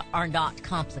America are not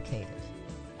complicated.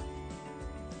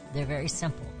 They're very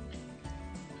simple.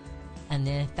 And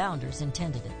the founders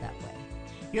intended it that way.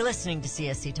 You're listening to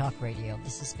CSC Talk Radio.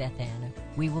 This is Beth Ann.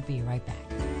 We will be right back.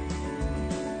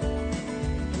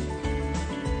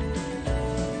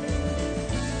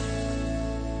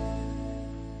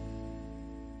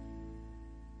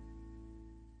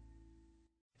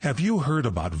 Have you heard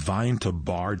about Vine to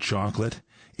Bar chocolate?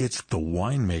 It's the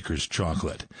winemaker's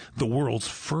chocolate, the world's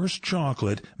first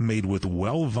chocolate made with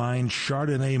well-vined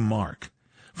Chardonnay marc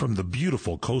from the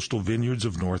beautiful coastal vineyards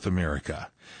of North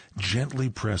America. Gently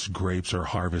pressed grapes are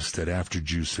harvested after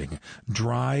juicing,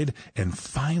 dried and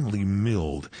finely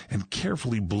milled and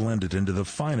carefully blended into the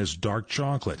finest dark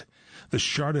chocolate. The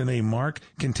Chardonnay marc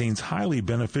contains highly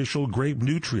beneficial grape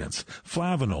nutrients,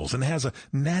 flavonols, and has a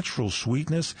natural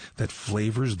sweetness that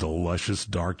flavors the luscious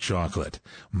dark chocolate.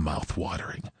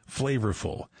 Mouth-watering,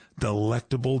 flavorful,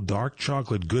 delectable dark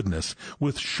chocolate goodness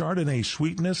with Chardonnay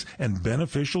sweetness and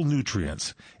beneficial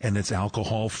nutrients. And it's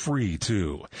alcohol-free,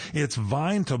 too. It's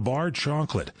Vine to Bar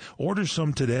chocolate. Order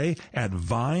some today at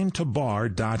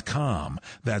vinetobar.com.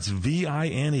 That's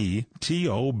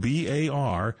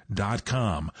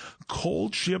VINETOBAR.com.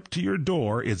 Cold shipped to your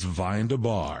door, it's Vine to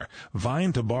Bar.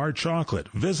 Vine to Bar chocolate.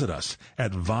 Visit us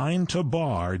at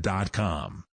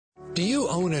vinetobar.com. Do you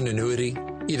own an annuity,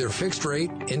 either fixed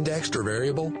rate, indexed, or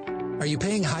variable? Are you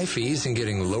paying high fees and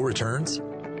getting low returns?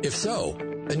 If so,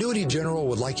 Annuity General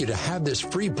would like you to have this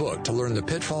free book to learn the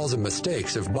pitfalls and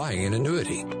mistakes of buying an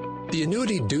annuity. The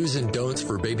Annuity Do's and Don'ts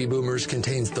for Baby Boomers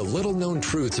contains the little-known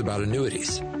truths about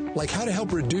annuities, like how to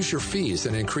help reduce your fees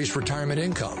and increase retirement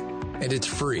income. And it's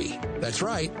free. That's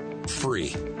right,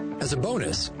 free. As a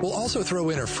bonus, we'll also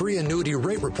throw in a free annuity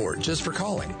rate report just for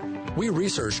calling. We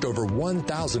researched over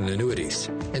 1,000 annuities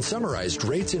and summarized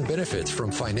rates and benefits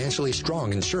from financially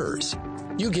strong insurers.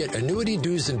 You get Annuity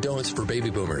Do's and Don'ts for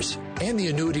Baby Boomers and the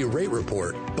Annuity Rate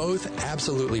Report, both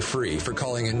absolutely free for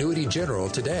calling Annuity General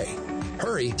today.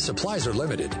 Hurry, supplies are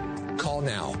limited. Call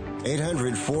now.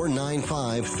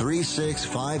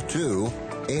 800-495-3652.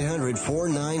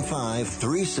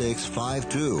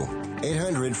 800-495-3652.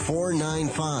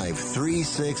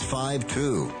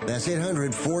 800-495-3652. That's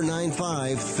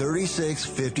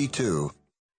 800-495-3652.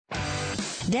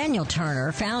 Daniel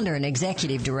Turner, founder and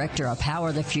executive director of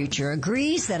Power the Future,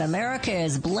 agrees that America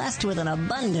is blessed with an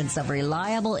abundance of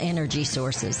reliable energy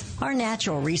sources. Our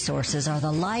natural resources are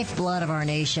the lifeblood of our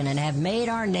nation and have made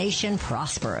our nation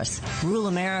prosperous. Rural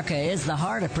America is the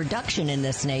heart of production in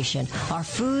this nation. Our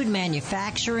food,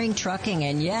 manufacturing, trucking,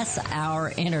 and yes,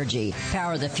 our energy.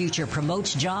 Power the Future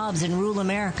promotes jobs in rural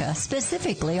America,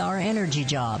 specifically our energy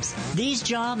jobs. These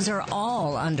jobs are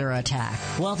all under attack.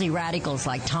 Wealthy radicals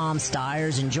like Tom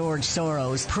Steyer and George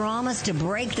Soros promise to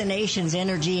break the nation's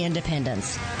energy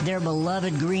independence. Their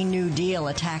beloved Green New Deal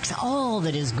attacks all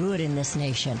that is good in this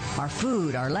nation. Our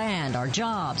food, our land, our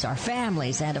jobs, our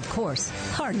families, and of course,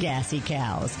 our gassy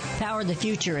cows. Power the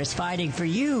Future is fighting for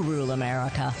you, rural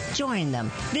America. Join them.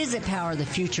 Visit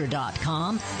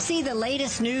PowerTheFuture.com. See the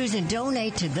latest news and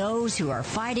donate to those who are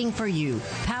fighting for you.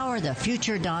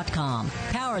 PowerTheFuture.com.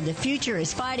 Power the Future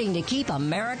is fighting to keep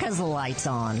America's lights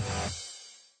on.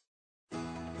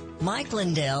 Mike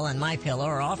Lindell and MyPillow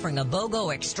are offering a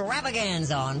BOGO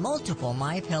extravaganza on multiple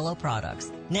MyPillow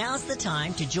products. Now's the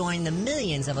time to join the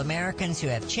millions of Americans who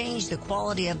have changed the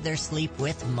quality of their sleep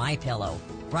with MyPillow.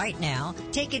 Right now,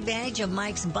 take advantage of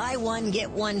Mike's buy one, get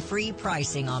one free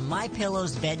pricing on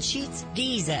MyPillow's bed sheets,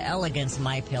 Giza Elegance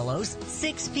MyPillows,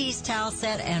 6-piece towel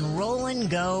set, and Roll and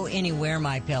Go Anywhere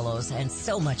MyPillows, and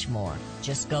so much more.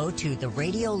 Just go to the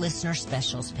radio listener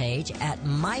specials page at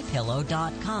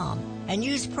MyPillow.com and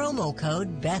use promo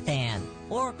code BethAnn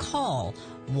or call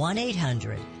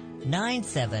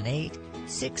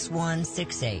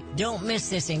 1-800-978-6168. Don't miss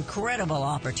this incredible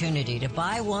opportunity to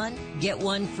buy one, get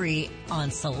one free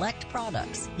on select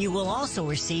products. You will also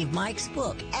receive Mike's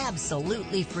book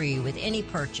absolutely free with any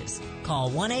purchase.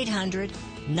 Call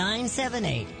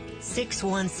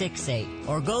 1-800-978-6168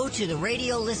 or go to the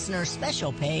radio listener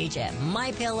special page at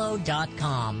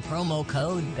MyPillow.com. Promo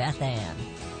code BethAnn.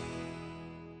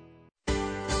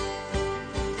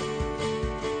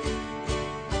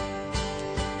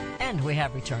 And we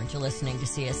have returned to listening to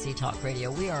CSC Talk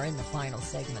Radio. We are in the final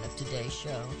segment of today's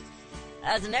show.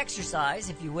 As an exercise,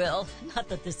 if you will, not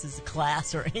that this is a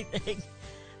class or anything,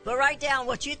 but write down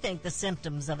what you think the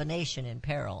symptoms of a nation in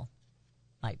peril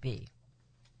might be.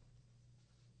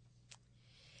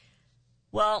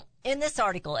 Well, in this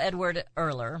article, Edward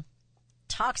Erler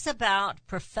talks about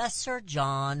Professor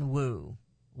John Woo,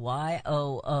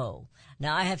 Y-O-O.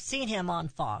 Now, I have seen him on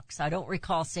Fox. I don't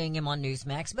recall seeing him on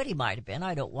Newsmax, but he might have been.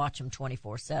 I don't watch him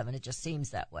 24/7. It just seems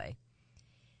that way.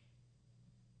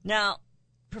 Now,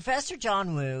 Professor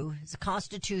John Woo is a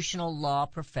constitutional law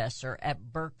professor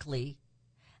at Berkeley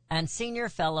and senior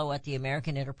fellow at the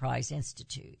American Enterprise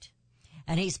Institute.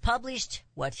 And he's published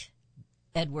what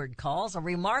Edward calls a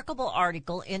remarkable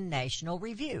article in National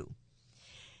Review.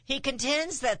 He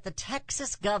contends that the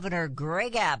Texas Governor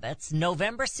Greg Abbott's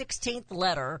November 16th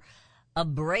letter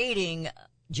upbraiding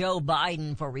Joe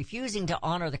Biden for refusing to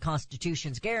honor the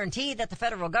Constitution's guarantee that the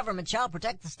federal government shall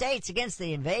protect the states against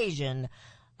the invasion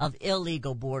of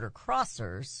illegal border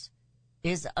crossers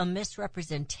is a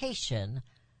misrepresentation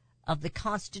of the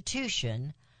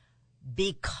Constitution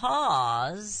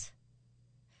because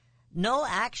no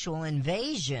actual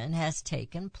invasion has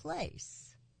taken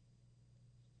place.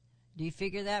 Do you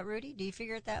figure that, Rudy? Do you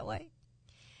figure it that way?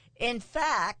 In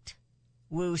fact,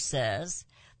 Wu says,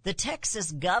 the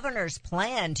Texas governor's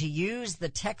plan to use the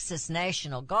Texas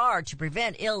National Guard to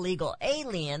prevent illegal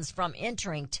aliens from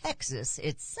entering Texas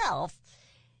itself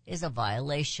is a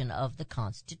violation of the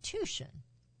Constitution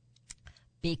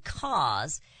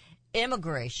because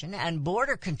immigration and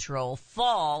border control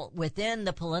fall within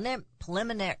the plenary,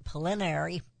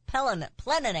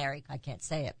 I can't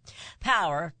say it,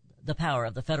 the power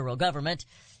of the federal government,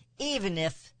 even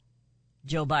if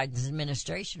Joe Biden's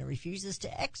administration refuses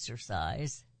to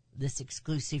exercise this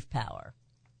exclusive power.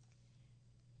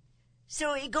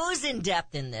 So he goes in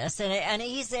depth in this, and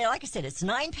he's, like I said, it's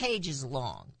 9 pages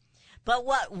long. But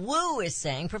what Wu is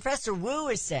saying, Professor Wu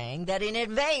is saying that an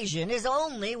invasion is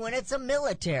only when it's a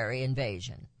military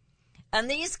invasion.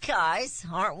 And these guys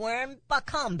aren't wearing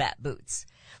combat boots.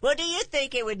 Well, do you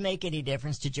think it would make any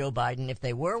difference to Joe Biden if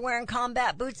they were wearing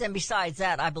combat boots? And besides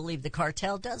that, I believe the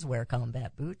cartel does wear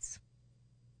combat boots.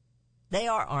 They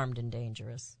are armed and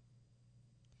dangerous.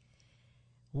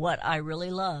 What I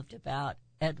really loved about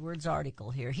Edward's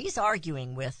article here. He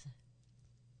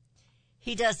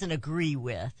doesn't agree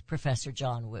with Professor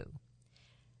John Woo.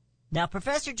 Now,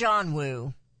 Professor John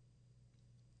Woo,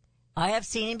 I have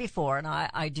seen him before, and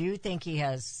I do think he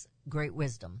has great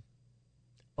wisdom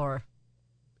or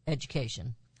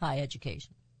education, high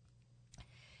education.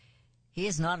 He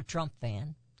is not a Trump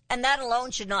fan, and that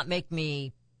alone should not make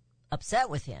me upset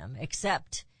with him,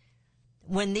 except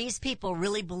when these people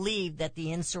really believe that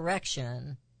the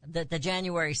insurrection, that the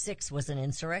January 6th was an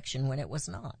insurrection when it was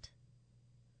not.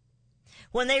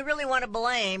 When they really want to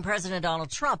blame President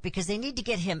Donald Trump because they need to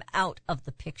get him out of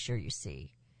the picture, you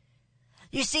see.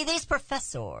 You see, these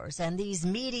professors and these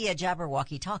media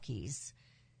jabberwocky-talkies,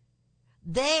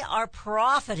 they are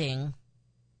profiting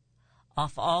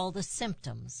off all the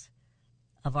symptoms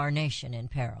of our nation in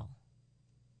peril.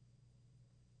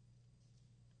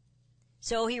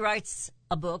 So he writes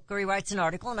a book or he writes an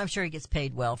article, and I'm sure he gets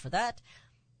paid well for that.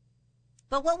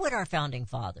 But what would our founding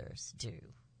fathers do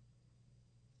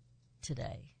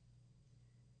today?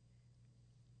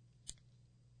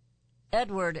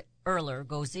 Edward Erler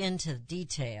goes into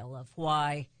detail of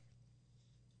why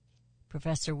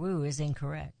Professor Woo is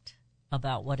incorrect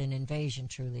about what an invasion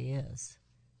truly is.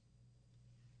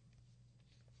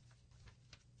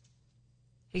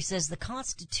 He says the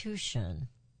Constitution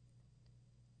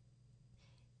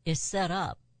is set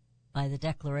up by the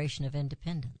Declaration of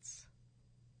Independence.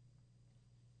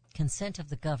 Consent of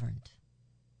the governed.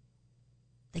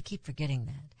 They keep forgetting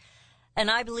that. And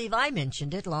I believe I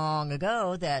mentioned it long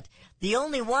ago that the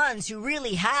only ones who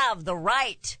really have the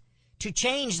right to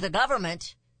change the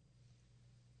government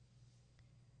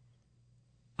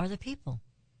are the people.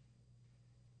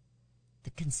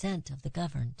 The consent of the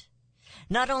governed.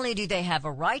 Not only do they have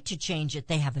a right to change it,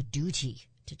 they have a duty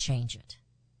to change it.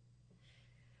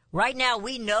 Right now,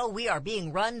 we know we are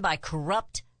being run by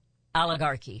corrupt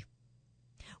oligarchy.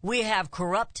 We have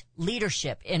corrupt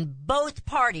leadership in both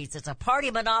parties. It's a party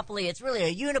monopoly. It's really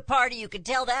a uniparty. You can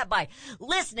tell that by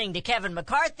listening to Kevin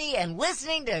McCarthy and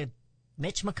listening to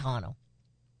Mitch McConnell.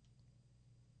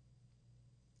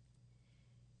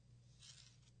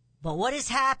 But what is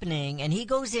happening, and he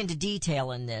goes into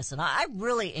detail in this, and I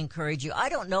really encourage you. I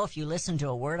don't know if you listen to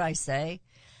a word I say,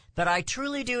 but I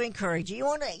truly do encourage you.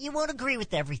 You won't agree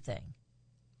with everything.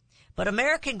 But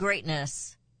American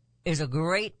greatness is a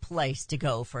great place to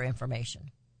go for information.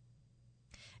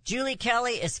 Julie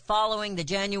Kelly is following the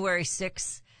January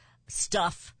 6th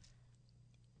stuff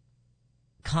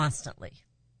constantly.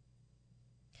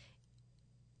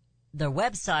 Their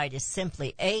website is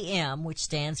simply AM, which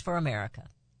stands for America,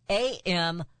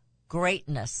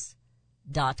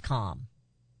 amgreatness.com.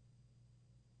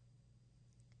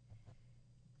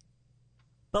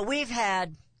 But we've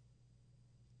had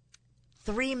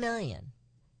 3 million.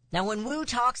 Now, when Wu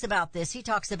talks about this, he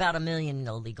talks about 1 million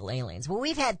illegal aliens. Well,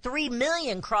 we've had 3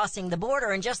 million crossing the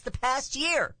border in just the past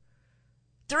year.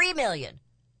 3 million.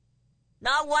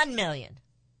 Not 1 million.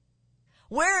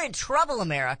 We're in trouble,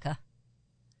 America.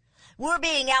 We're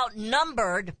being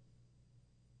outnumbered,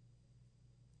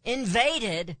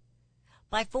 invaded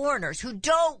by foreigners who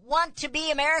don't want to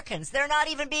be Americans. They're not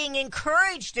even being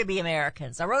encouraged to be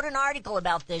Americans. I wrote an article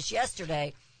about this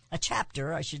yesterday, a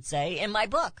chapter, I should say, in my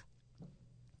book.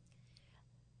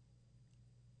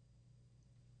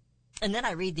 And then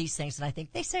I read these things and I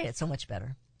think they say it so much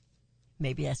better.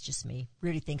 Maybe that's just me.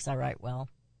 Rudy thinks I write well.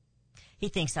 He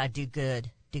thinks I do good.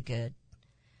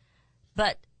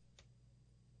 But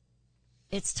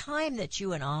it's time that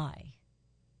you and I,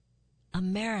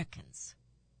 Americans,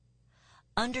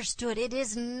 understood it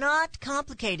is not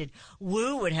complicated.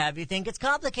 Wu would have you think it's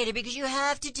complicated because you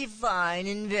have to define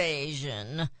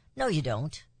invasion. No, you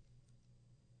don't.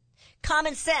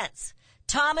 Common sense.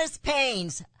 Thomas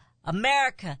Paine's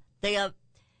America, the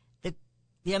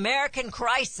American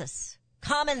crisis.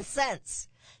 Common sense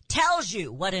tells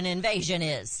you what an invasion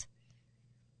is.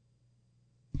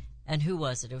 And who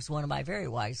was it? It was one of my very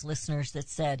wise listeners that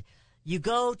said, you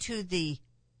go to the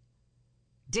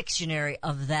dictionary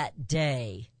of that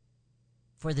day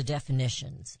for the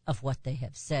definitions of what they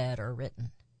have said or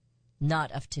written,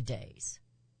 not of today's.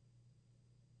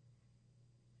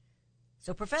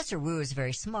 So Professor Wu is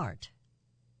very smart,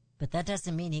 but that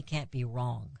doesn't mean he can't be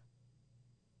wrong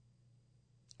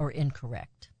or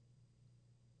incorrect.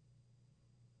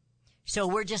 So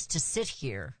we're just to sit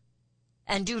here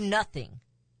and do nothing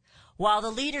while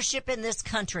the leadership in this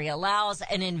country allows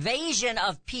an invasion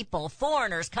of people,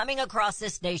 foreigners coming across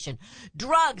this nation.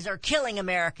 Drugs are killing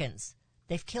Americans.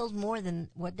 They've killed more than,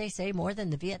 what they say, more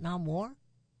than the Vietnam War?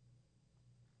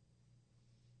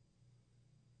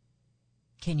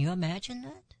 Can you imagine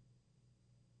that?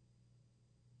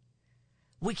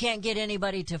 we can't get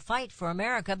anybody to fight for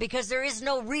America because there is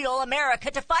no real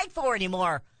America to fight for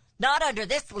anymore. Not under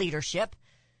this leadership.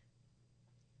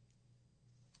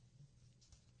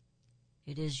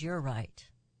 It is your right.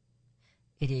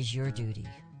 It is your duty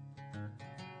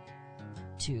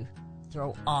to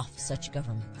throw off such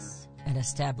governments and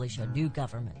establish a new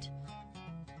government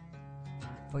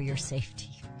for your safety,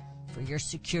 for your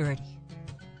security,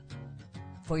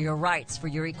 for your rights, for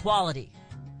your equality.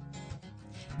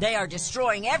 They are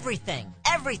destroying everything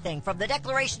from the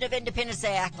Declaration of Independence.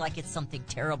 They act like it's something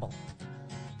terrible.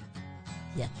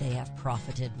 Yet they have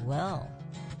profited well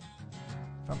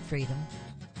from freedom.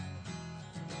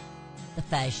 The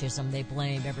fascism they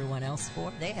blame everyone else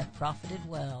for, they have profited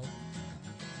well.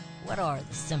 What are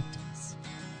the symptoms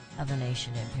of a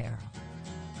nation in peril?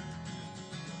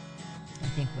 I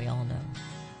think we all know.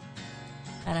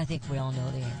 And I think we all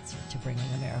know the answer to bringing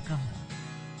America home.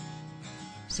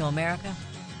 So America,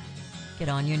 get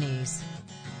on your knees.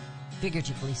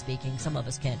 Figuratively speaking, some of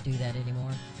us can't do that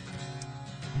anymore.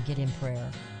 And get in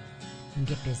prayer and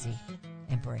get busy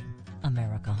and bring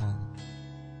America home.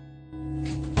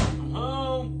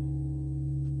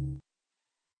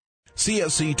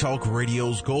 CSC Talk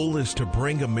Radio's goal is to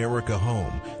bring America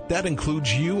home. That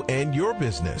includes you and your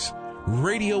business.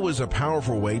 Radio is a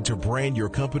powerful way to brand your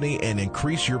company and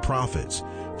increase your profits.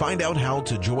 Find out how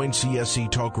to join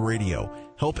CSC Talk Radio,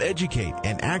 help educate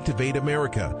and activate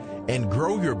America, and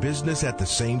grow your business at the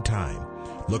same time.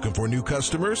 Looking for new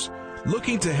customers?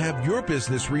 Looking to have your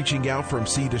business reaching out from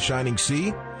sea to shining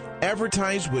sea?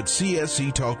 Advertise with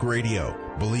CSC Talk Radio.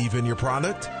 Believe in your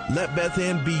product? Let Beth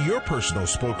Ann be your personal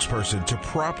spokesperson to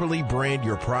properly brand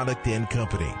your product and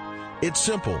company. It's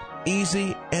simple,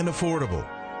 easy, and affordable.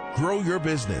 Grow your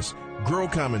business, grow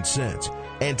common sense,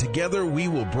 and together we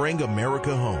will bring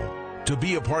America home. To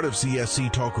be a part of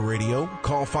CSC Talk Radio,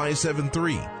 call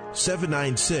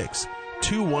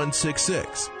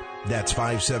 573-796-2166. That's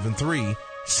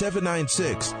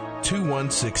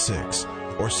 573-796-2166.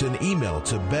 Or send email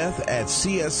to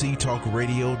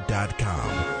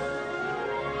beth@csctalkradio.com.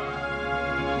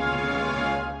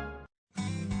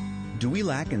 Do we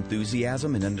lack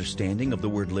enthusiasm and understanding of the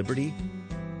word liberty?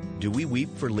 Do we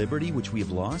weep for liberty which we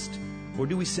have lost? Or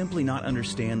do we simply not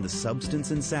understand the substance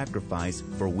and sacrifice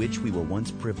for which we were once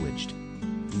privileged?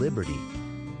 Liberty.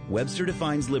 Webster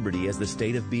defines liberty as the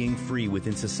state of being free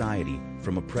within society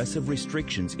from oppressive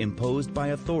restrictions imposed by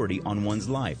authority on one's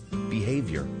life,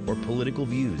 behavior, or political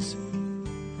views.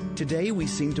 Today we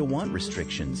seem to want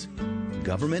restrictions.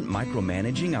 Government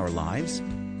micromanaging our lives?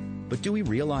 But do we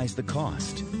realize the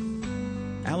cost?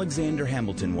 Alexander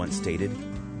Hamilton once stated,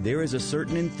 "There is a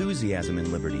certain enthusiasm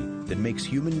in liberty that makes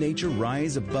human nature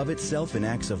rise above itself in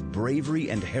acts of bravery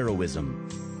and heroism."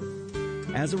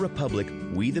 As a republic,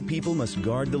 we the people must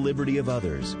guard the liberty of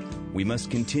others. We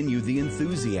must continue the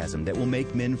enthusiasm that will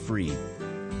make men free.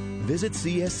 Visit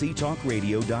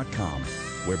csctalkradio.com,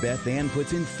 where Beth Ann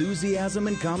puts enthusiasm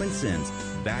and common sense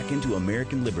back into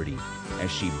American liberty as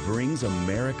she brings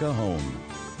America home.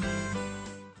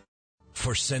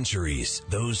 For centuries,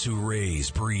 those who raise,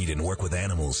 breed, and work with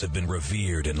animals have been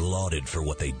revered and lauded for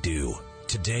what they do.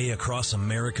 Today, across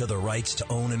America, the rights to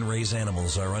own and raise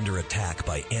animals are under attack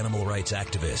by animal rights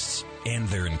activists and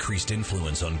their increased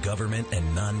influence on government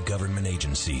and non-government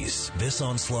agencies. This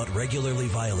onslaught regularly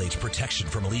violates protection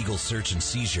from legal search and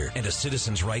seizure and a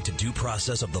citizen's right to due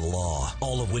process of the law,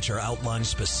 all of which are outlined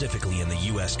specifically in the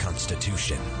U.S.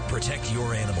 Constitution. Protect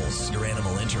your animals, your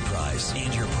animal enterprise,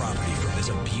 and your property from this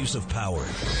abuse of power.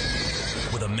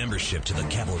 With a membership to the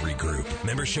Cavalry Group,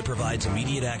 membership provides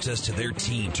immediate access to their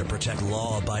team to protect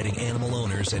law-abiding animal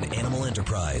owners and animal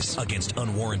enterprise against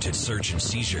unwarranted search and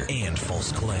seizure and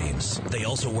false claims. They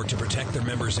also work to protect their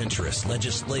members' interests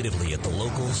legislatively at the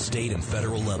local, state, and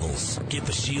federal levels. Get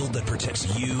the shield that protects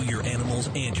you, your animals,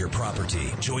 and your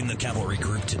property. Join the Cavalry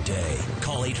Group today.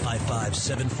 Call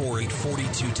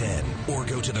 855-748-4210 or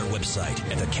go to their website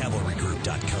at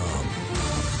thecavalrygroup.com.